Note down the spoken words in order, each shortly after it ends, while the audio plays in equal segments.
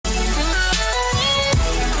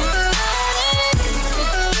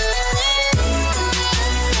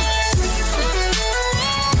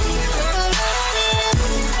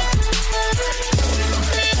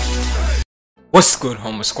What's good,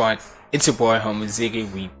 Homo Squad? It's your boy Homo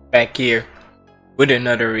Ziggy. We back here with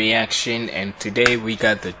another reaction, and today we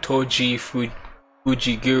got the TOJI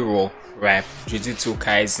Fushigur rap Jujutsu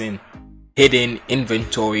Kaisen hidden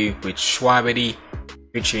inventory with Shwabadi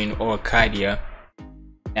featuring Oricadia.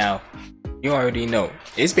 Now, you already know,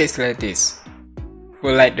 it's basically like this.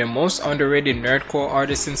 For like the most underrated nerdcore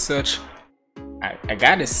artists and such, I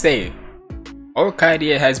gotta say,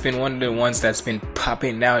 Oricadia has been one of the ones that's been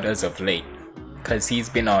popping out as of late. Cause he's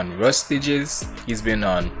been on Rustages, he's been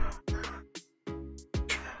on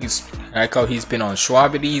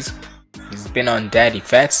Shwabadi's, he's been on Daddy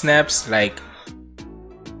Fat Snaps. Like,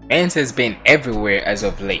 Mans has been everywhere as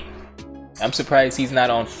of late. I'm surprised he's not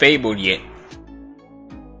on Fable yet.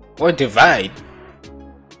 Or Divide.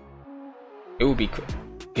 It would be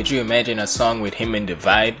could you imagine a song with him and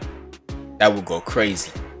Divide? That would go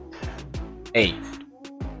crazy. Hey,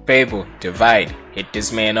 Fable, Divide, hit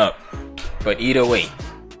this man up. But either way,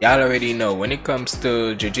 y'all already know when it comes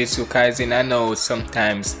to Jujutsu Kaisen, I know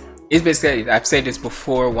sometimes it's basically, I've said this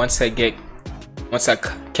before, once I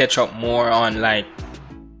catch up more on like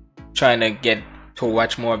trying to get to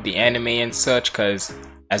watch more of the anime and such, cause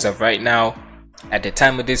as of right now, at the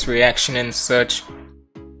time of this reaction and such,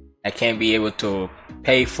 I can't be able to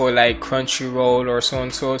pay for like Crunchyroll or so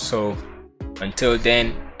and so, so until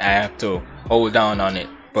then I have to hold down on it.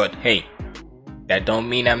 But hey, that don't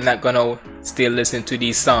mean I'm not gonna still listen to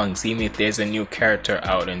these songs even if there's a new character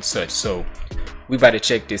out and such. So we about to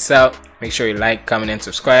check this out. Make sure you like, comment, and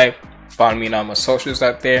subscribe. Follow me on all my socials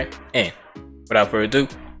out there. And without further ado,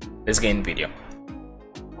 let's get in the video.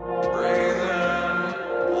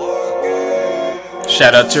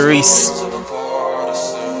 Shout out to Reese.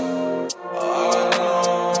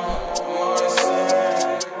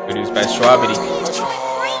 Produced by Shwabadi.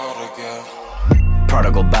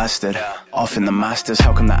 Prodigal bastard, off in the masters.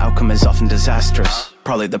 How come the outcome is often disastrous?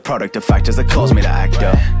 Probably the product of factors that cause me to act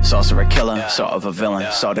up. Sorcerer killer, sort of a villain.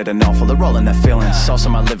 Sorted and awful, they're all in their feelings. Saw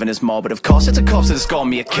some my living is morbid, of course it's a corpse that has scored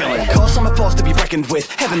me a killing. Cause I'm a force to be reckoned with,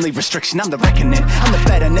 heavenly restriction, I'm the reckoning. I'm the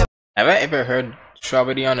better never. Have I ever heard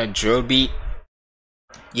Shwabadi on a drill beat?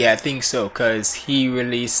 Yeah, I think so, cause he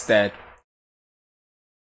released that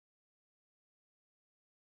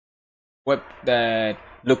that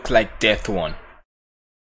looked like Death one.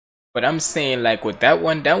 But I'm saying, like, with that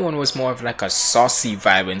one was more of like a saucy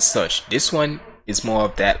vibe and such. This one is more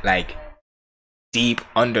of that like deep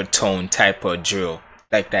undertone type of drill,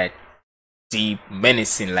 like that deep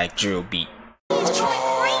menacing like drill beat.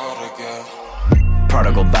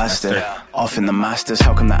 Prodigal bastard, off in the masters.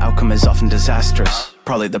 How come the outcome is often disastrous?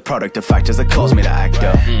 Probably the product of factors that cause me to act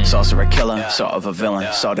up. Sorcerer killer, sort of a villain.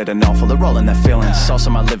 Sorted and awful, they're all in their feelings. Saw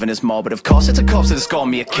some my living is morbid, of course it's a corpse that has scored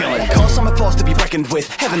me a killing. Cause I'm a force to be reckoned with,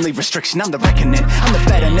 heavenly restriction, I'm the reckoning. I'm the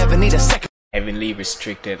better, never need a second. Heavenly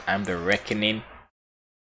restricted, I'm the reckoning.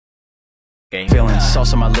 Okay. Feelings, saw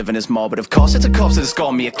some my living is morbid, of course it's a corpse that has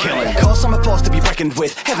scored me a killing. Cause I'm a force to be reckoned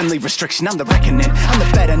with, heavenly restriction, I'm the reckoning. I'm the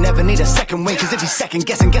better, never need a second win. Cause if you second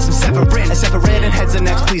guessing, guess I'm severing. I separate and heads and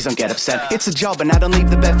necks, please don't get upset. It's a job and I don't leave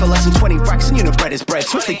the bed for less than 20 racks. And you know bread is bread,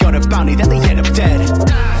 so if they got a bounty then they end up dead.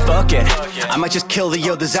 Fuck it, I might just kill the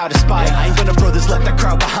others out of spite. I ain't gonna brothers left that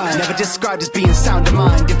crowd behind. Never described as being sound of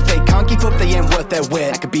mind. If they can't keep up, they ain't worth their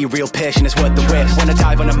wit. I could be real patient, it's worth the wait. When I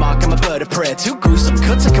dive on a mark, I'm a bird of prey. Two gruesome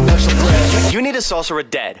cuts and commercial bread. You need a sorcerer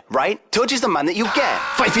dead, right? TOJI's the man that you get.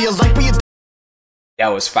 Fight for your life, but you. That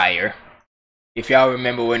was fire. If y'all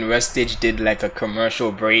remember when Rustage did like a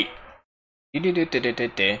commercial break,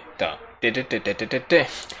 that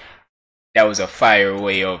was a fire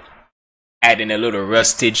way of adding a little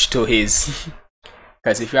Rustage to his.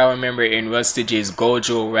 Because if y'all remember in Rustage's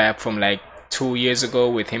Gojo rap from like 2 years ago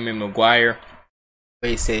with him and Maguire, where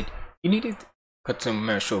he said, you needed cut some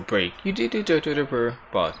commercial break. You did it,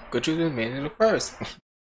 boss. Go to the man first.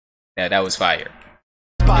 Yeah, that was fire.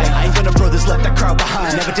 I ain't gonna brothers left that crowd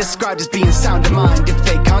behind. Never described as being sound of mind. If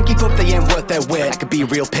they can't keep up, they ain't worth their wit. I could be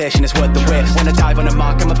real patient, it's worth the wait. When I dive on a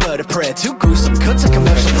mark, I'm a bird of prey. Two gruesome cuts and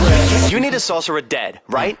commercial break. You need a sorcerer dead,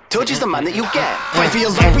 right? TOJI's the man that you get. Fight for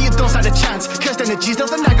your life, but you don't stand a chance. Cursed energies,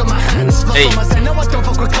 nothing I got my hands. Lost on my zen, now I don't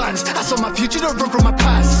fuck with clans. I saw my future, don't run from my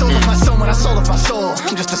past. Sold off my soul when I sold off my soul.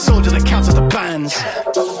 I'm just a soldier that counts with the bands.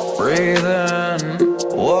 Breathing,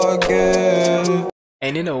 walking.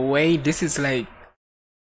 And in a way, this is like,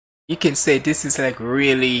 you can say this is like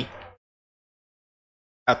really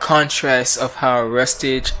a contrast of how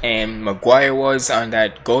Rustage and Maguire was on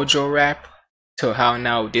that Gojo rap to how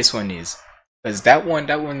now this one is. Because that one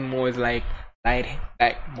more like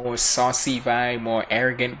more saucy vibe, more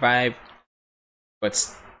arrogant vibe, but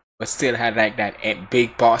still had like that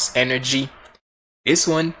big boss energy. This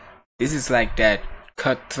one this is like that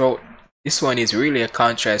cutthroat. This one is really a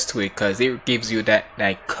contrast to it because it gives you that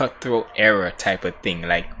like cutthroat era type of thing.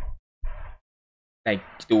 Like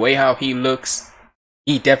the way how he looks,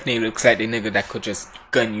 he definitely looks like the nigga that could just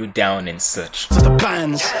gun you down and such. To the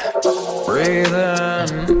bands. Breathe in,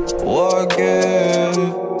 what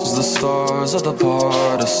gives the stars of the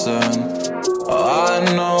partisan? I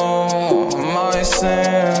know my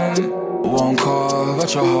sin won't carve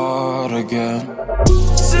at your heart again.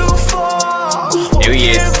 Too far, there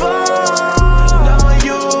he is. now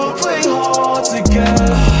you play hard to get.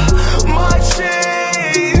 My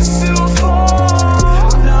chains too far,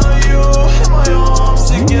 now you in my arms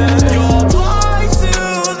again. You're blind to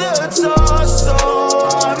the touch, so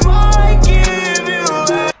I might give you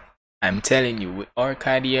it. I'm telling you, with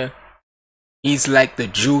Oricadia, he's like the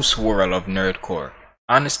Juice WRLD of nerdcore.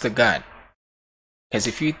 Honest to God. Because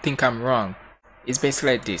if you think I'm wrong, it's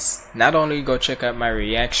basically like this. Not only go check out my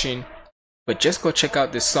reaction, but just go check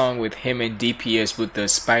out the song with him and DPS with the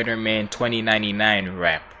Spider-Man 2099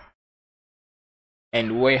 rap. And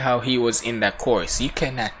the way how he was in that chorus. You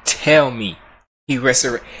cannot tell me he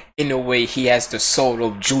resurrected in a way he has the soul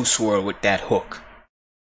of Juice WRLD with that hook.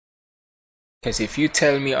 Because if you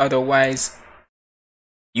tell me otherwise,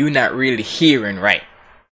 you're not really hearing right.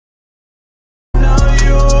 Now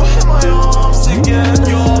you in my arms again.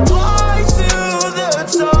 You're blind to the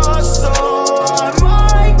touch, so I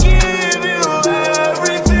might give you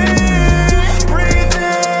everything. Breathe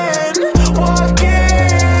in, what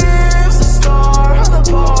gives the star of the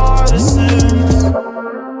partisans?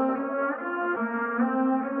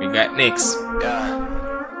 We got Nyx. Yeah.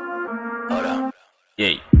 Hold up.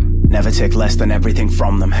 Yay. Never take less than everything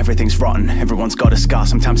from them. Everything's rotten, everyone's got a scar,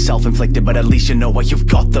 sometimes self-inflicted, but at least you know why you've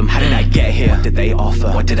got them. How did I get here? What did they offer?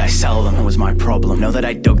 What did I sell them? What was my problem? Know that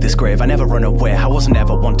I dug this grave, I never run away, I wasn't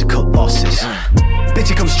ever one to cut losses. Bitch,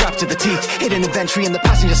 you come strapped to the teeth, hidden inventory in the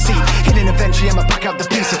passenger seat. Hidden inventory, I'ma back out the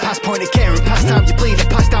piece of past point of care. And past time you bleed, it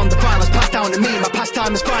passed down the violence, passed down to me. My past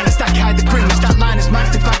time is fine, I stack hide the grimness. That line is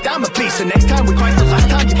maxed, in fact I'm a beast. The next time we fight, the last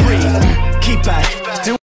time you breathe. Keep back,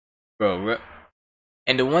 do. Bro,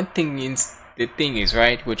 and the one thing is, the thing is,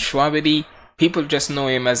 right, with Shwabadi, people just know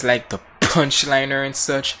him as like the punchliner and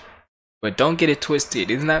such, but don't get it twisted.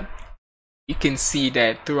 It's not, you can see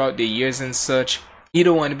that throughout the years and such, he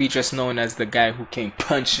don't want to be just known as the guy who can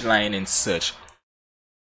punchline and such.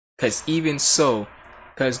 Cause even so,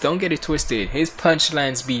 cause don't get it twisted, his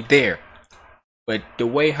punchlines be there, but the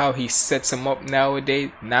way how he sets them up nowadays,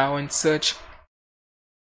 now and such,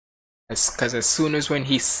 cause as soon as when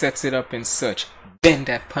he sets it up and such, then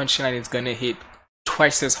that punchline is gonna hit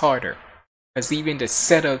twice as harder. Cause even the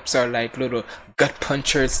setups are like little gut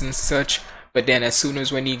punchers and such, but then as soon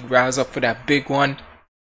as when he riles up for that big one,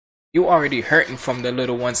 you already hurting from the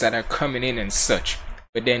little ones that are coming in and such.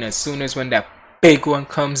 But then as soon as when that big one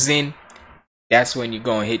comes in, that's when you're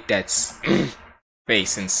gonna hit that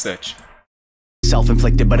face and such.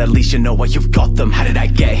 Self-inflicted, but at least you know why you've got them. How did I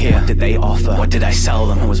get here? What did they offer? What did I sell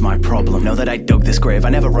them? What was my problem? Know that I dug this grave, I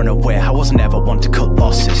never run away, I wasn't ever one to cut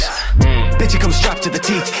losses. Bitch, you come strapped to the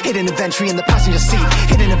teeth, hidden inventory in the passenger seat.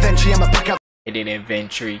 Hidden inventory, I'ma back out. Hidden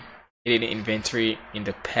inventory in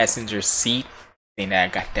the passenger seat. Then I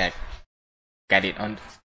got that, got it on.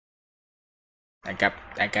 I got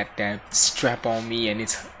that strap on me and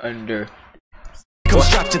it's under. Come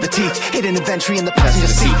strapped to the teeth, hidden inventory in the passenger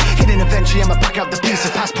seat. Hidden inventory, I'ma back out the piece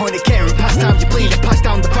of past point of care. And past time you bleed, it passed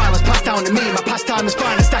down the violence, passed down to me. My past time is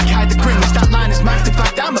fine, I stack hide the grimness. That line is maxed, in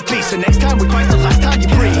fact I'm a beast. The next time we fight, the last time you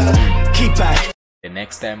breathe. Keep back. The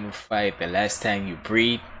next time we fight, the last time you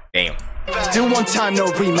breathe. Damn. Do one time, no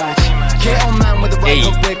rematch. Get on man with a right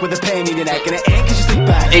hook wig with a pain in your neck and an ache cause you sleep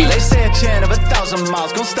back. They say a chain of 1,000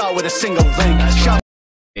 miles, gon' start with a single link.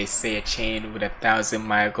 They say a chain with 1,000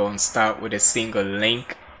 miles gonna start with a single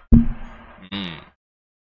link.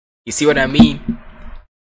 You see what I mean?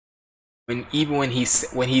 When he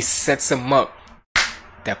sets them up,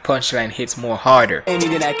 that punchline hits more harder. They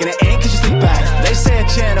say a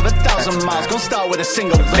chain of 1,000 miles gon' start with a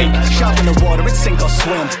single link. Sharp in the water, it's sink or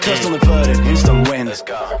swim. Crystal inverted, instant win. Let's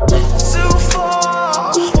go. Too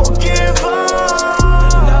far, won't give up.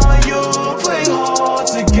 Now you play hard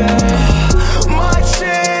to get. My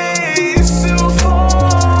chains too far.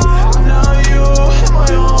 Now you in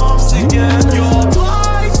my arms again. You're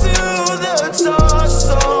blind to the touch,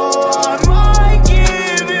 so I might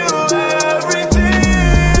give you everything.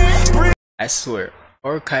 I swear,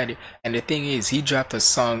 Oricadia, and the thing is, he dropped a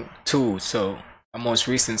song too, so a most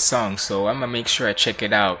recent song, so I'm gonna make sure I check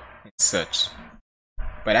it out and such.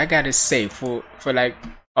 But I gotta say, for like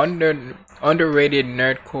underrated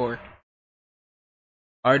nerdcore,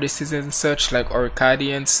 artists and such, like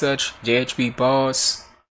Oricadia and such, JHB Boss,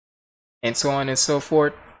 and so on and so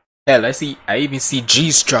forth. Hell, I even see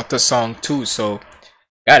G's dropped a song too, so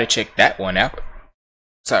gotta check that one out.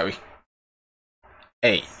 Sorry.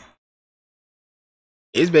 Hey,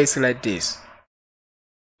 it's basically like this.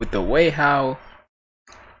 With the way how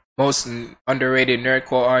most underrated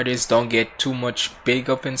nerdcore artists don't get too much big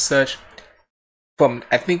up and such, from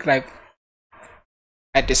I think like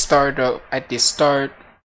at the start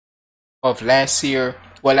of last year,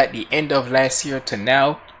 well, at the end of last year to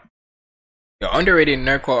now, the underrated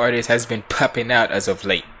nerdcore artist has been popping out as of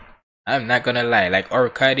late. I'm not gonna lie, like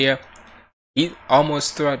Oricadia, he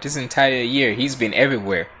almost throughout this entire year, he's been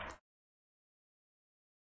everywhere.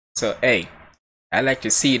 So hey, I like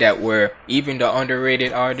to see that where even the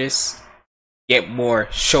underrated artists get more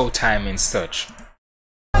showtime and such.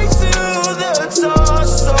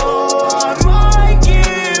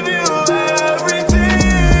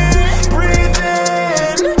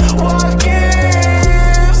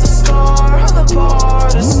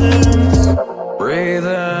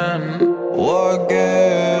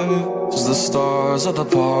 Of the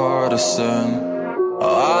partisan,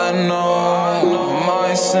 I know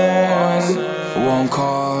my sin won't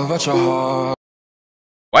carve at your heart.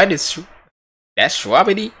 Why does that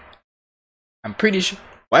Shwabadi? I'm pretty sure.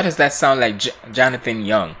 Why does that sound like Jonathan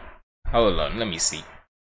Young? Hold on, let me see.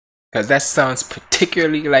 Cause that sounds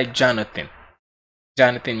particularly like Jonathan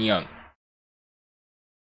Young.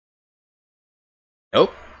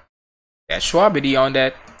 Nope, that Shwabadi on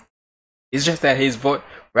that. It's just that his voice.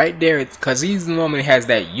 Right there, it's because he normally has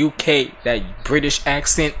that UK, that British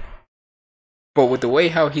accent. But with the way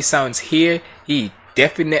how he sounds here, he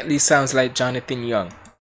definitely sounds like Jonathan Young.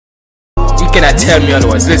 You cannot tell me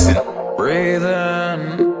otherwise. Listen. Breathe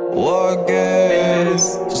in, what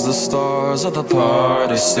gives the stars of the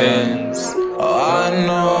partisans. I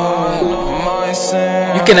know my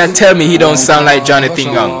sin. You cannot tell me he don't sound like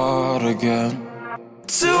Jonathan Young.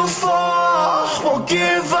 Too far, won't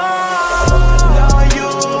give up.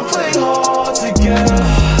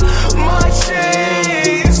 My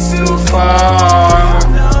chains too far.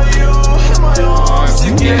 Now you in my arms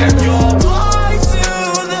again. You're blind to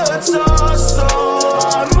the touch, so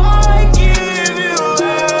I might give you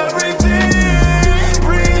everything.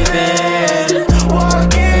 Breathe in, what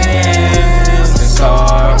gives the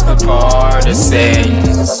stars the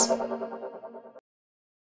partisans.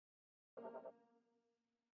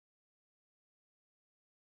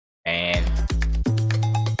 And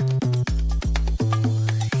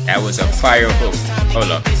that was a fire hook.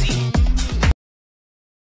 Hold up.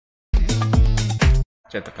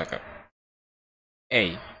 Shut the fuck up.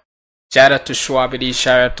 Hey, shout out to Shwabadi,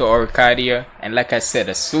 shout out to Oricadia, and like I said,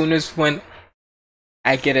 as soon as when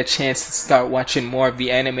I get a chance to start watching more of the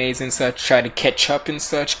animes and such, try to catch up and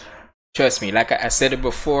such, trust me, like I said it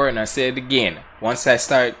before and I said it again, once I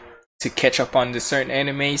start to catch up on the certain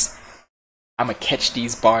animes, I'ma catch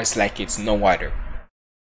these bars like it's no other.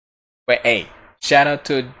 But hey, shout out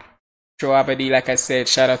to Shwabadi, like I said,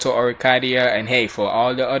 shout out to Oricadia, and hey, for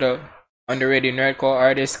all the other underrated nerdcore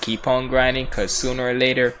artists, keep on grinding, cause sooner or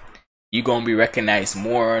later, you gonna be recognized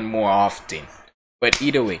more and more often. But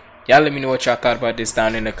either way, y'all let me know what y'all thought about this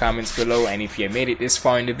down in the comments below, and if you made it this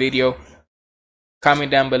far in the video,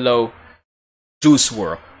 comment down below Juice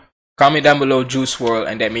WRLD. Comment down below Juice WRLD,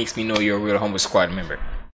 and that makes me know you're a real Humble Squad member.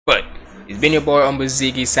 But it's been your boy Humble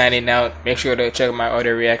Ziggy signing out. Make sure to check out my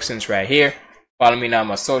other reactions right here. Follow me now,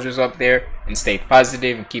 my socials up there, and stay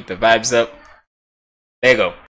positive and keep the vibes up. There you go.